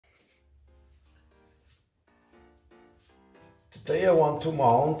Today I want to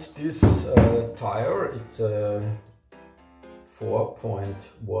mount this tire. It's a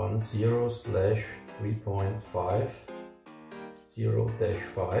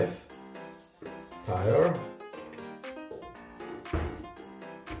 4.10/3.50-5 tire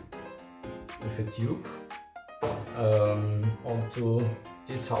with a tube onto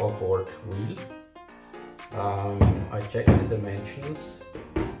this hoverboard wheel. I checked the dimensions.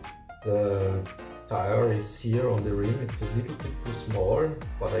 The tire is here on the rim. It's a little bit too small,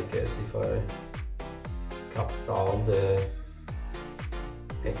 but I guess if I cut down the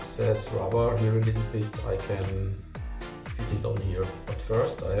excess rubber here a little bit, I can fit it on here. But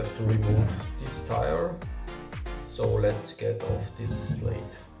first I have to remove this tire, so let's get off this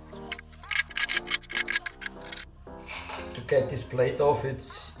plate. To get this plate off,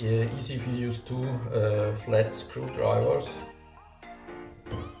 it's easy if you use two flat screwdrivers.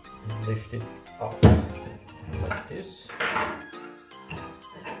 Lift it up like this.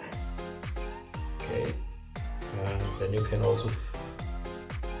 Okay, and then you can also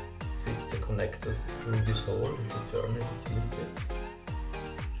fit the connectors through this hole if you turn it a little bit.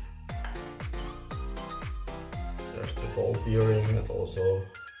 There's the ball bearing and also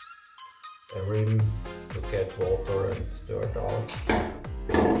a rim to get water and dirt out.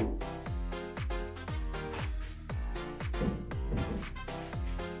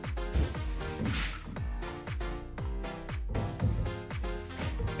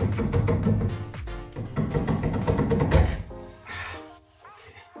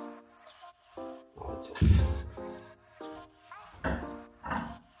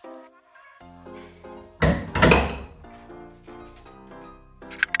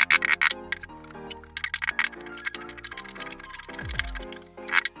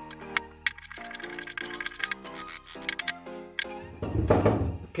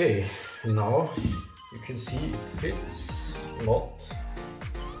 Okay, now you can see it fits, not,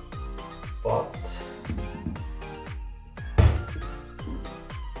 but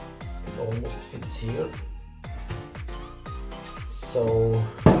it almost fits here. So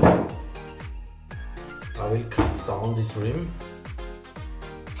I will cut down this rim,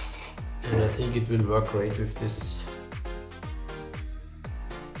 and I think it will work great with this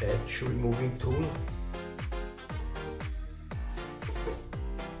edge removing tool.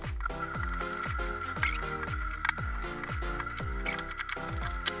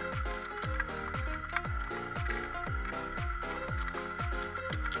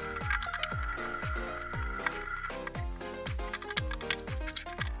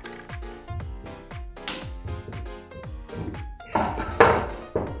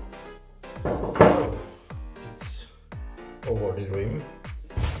 Over the rim.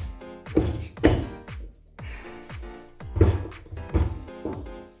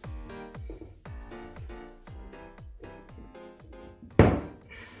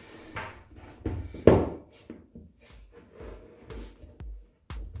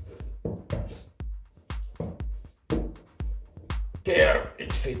 There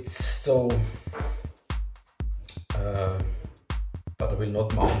it fits. So but I will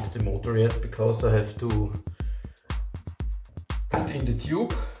not mount the motor yet because I have to put in the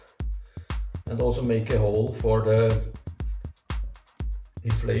tube and also make a hole for the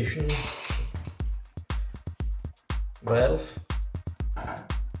inflation valve.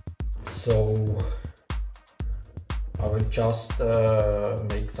 So I will just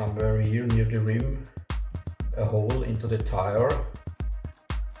make somewhere here near the rim a hole into the tire,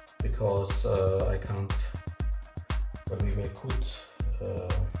 because I can't, well, we could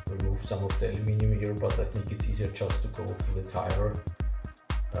remove some of the aluminium here, but I think it's easier just to go through the tire.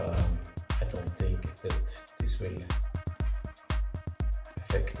 I don't think that this will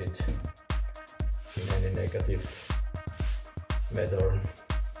affect it in any negative manner.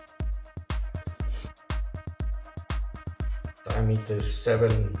 Diameter is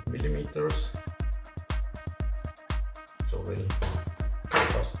 7 millimeters, so we'll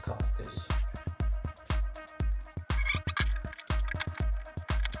just cut this.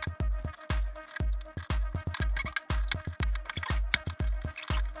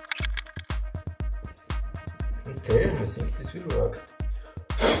 Okay, I think this will work.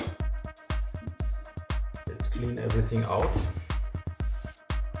 Let's clean everything out.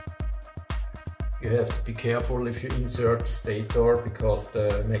 You have to be careful if you insert the stator, because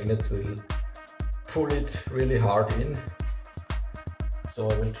the magnets will pull it really hard in. So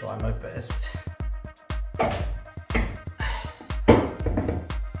I will try my best.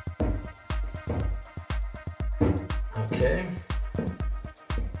 Okay.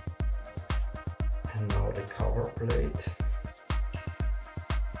 And now the cover plate.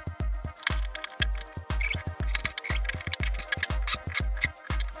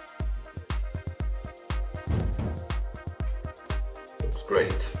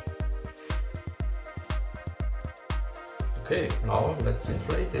 great. Okay, now let's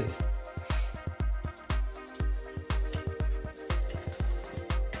inflate it.